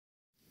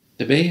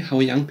The way how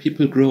young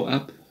people grow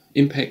up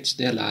impacts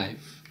their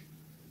life.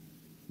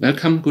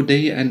 Welcome, good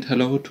day, and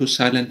hello to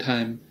Silent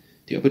Time,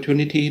 the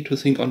opportunity to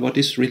think on what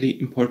is really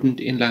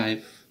important in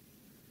life.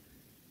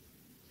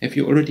 Have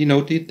you already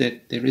noted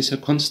that there is a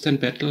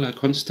constant battle, a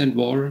constant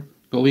war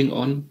going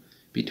on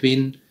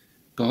between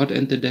God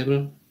and the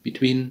devil,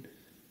 between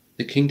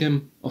the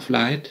kingdom of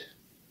light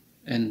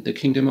and the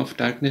kingdom of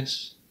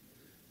darkness,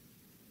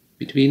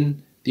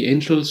 between the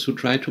angels who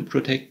try to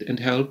protect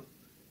and help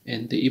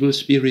and the evil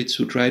spirits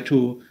who try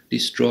to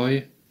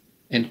destroy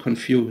and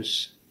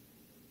confuse.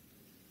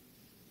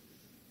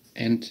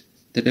 And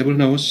the devil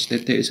knows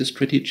that there is a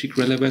strategic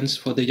relevance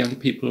for the young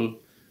people,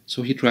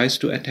 so he tries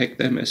to attack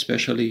them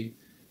especially,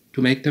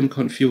 to make them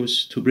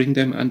confused, to bring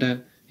them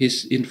under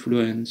his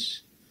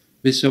influence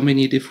with so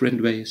many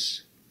different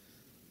ways,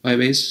 by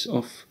ways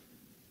of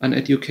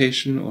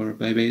uneducation or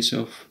by ways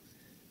of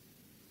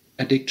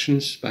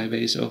addictions, by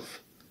ways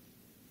of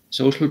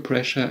social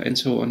pressure, and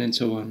so on and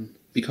so on.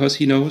 Because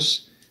he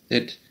knows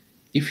that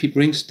if he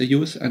brings the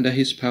youth under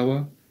his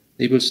power,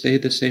 they will stay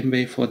the same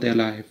way for their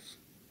life.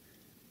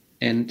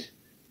 And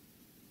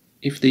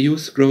if the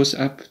youth grows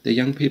up, the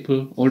young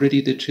people, already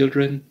the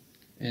children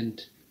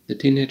and the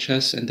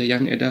teenagers and the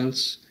young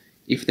adults,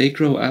 if they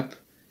grow up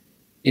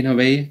in a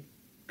way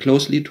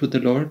closely to the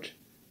Lord,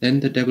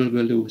 then the devil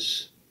will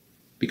lose,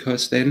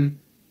 because then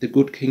the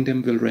good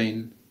kingdom will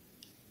reign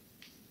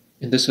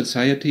in the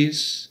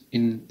societies,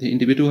 in the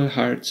individual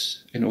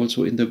hearts, and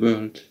also in the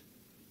world.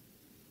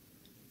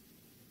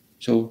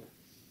 So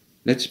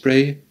let's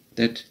pray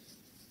that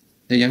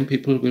the young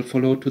people will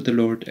follow to the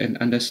Lord and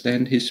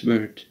understand His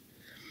word.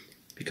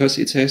 Because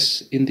it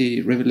says in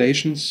the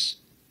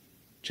Revelations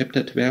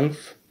chapter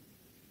 12,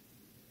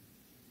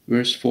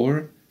 verse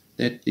 4,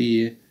 that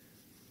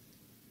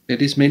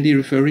is mainly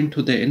referring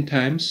to the end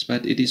times,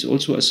 but it is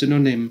also a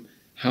synonym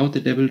how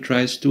the devil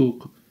tries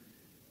to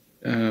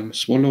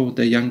swallow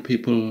the young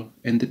people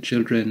and the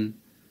children.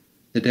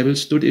 The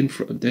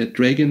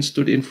dragon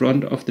stood in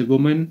front of the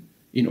woman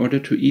in order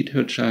to eat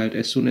her child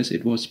as soon as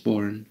it was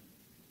born.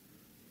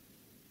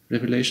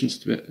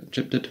 Revelations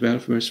chapter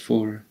 12, verse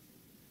 4.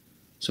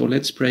 So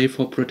let's pray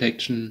for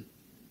protection,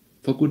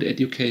 for good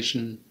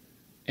education,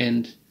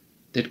 and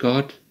that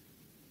God,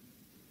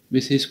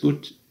 with His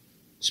good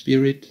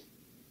Spirit,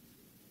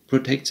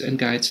 protects and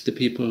guides the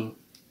people.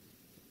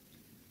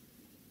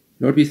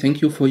 Lord, we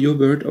thank You for Your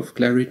word of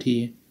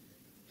clarity.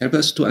 Help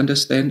us to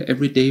understand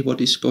every day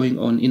what is going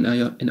on in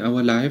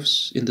our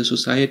lives, in the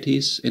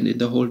societies, and in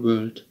the whole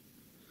world.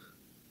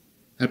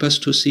 Help us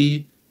to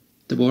see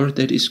the war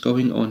that is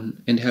going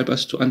on, and help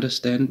us to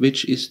understand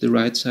which is the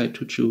right side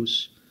to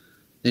choose,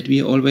 that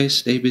we always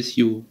stay with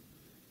You,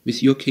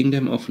 with Your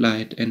kingdom of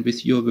light and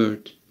with Your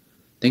word.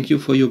 Thank You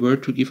for Your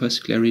word to give us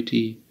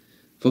clarity.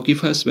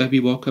 Forgive us where we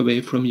walk away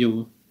from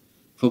You.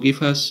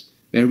 Forgive us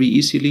where we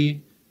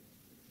easily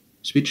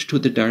switch to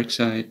the dark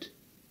side,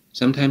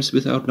 sometimes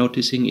without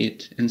noticing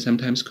it and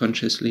sometimes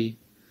consciously.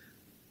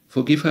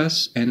 Forgive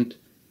us and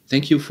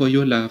thank You for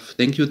Your love.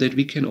 Thank You that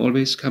we can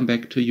always come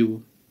back to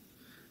You.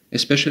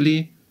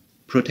 Especially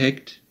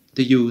protect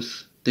the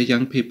youth, the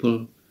young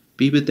people.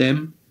 Be with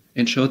them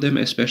and show them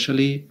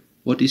especially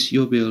what is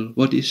Your will,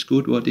 what is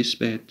good, what is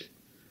bad.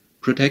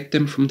 Protect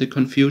them from the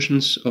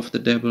confusions of the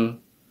devil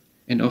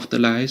and of the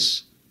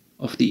lies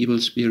of the evil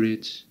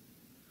spirits.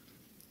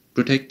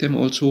 Protect them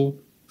also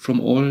from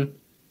all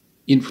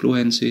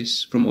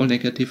influences, from all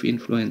negative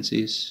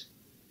influences,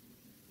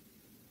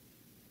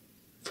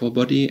 for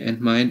body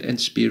and mind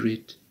and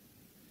spirit.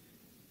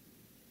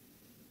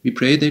 We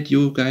pray that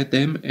You guide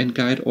them and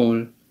guide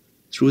all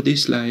through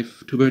this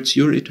life towards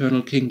Your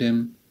eternal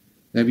kingdom,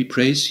 where we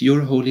praise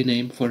Your holy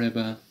name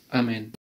forever. Amen.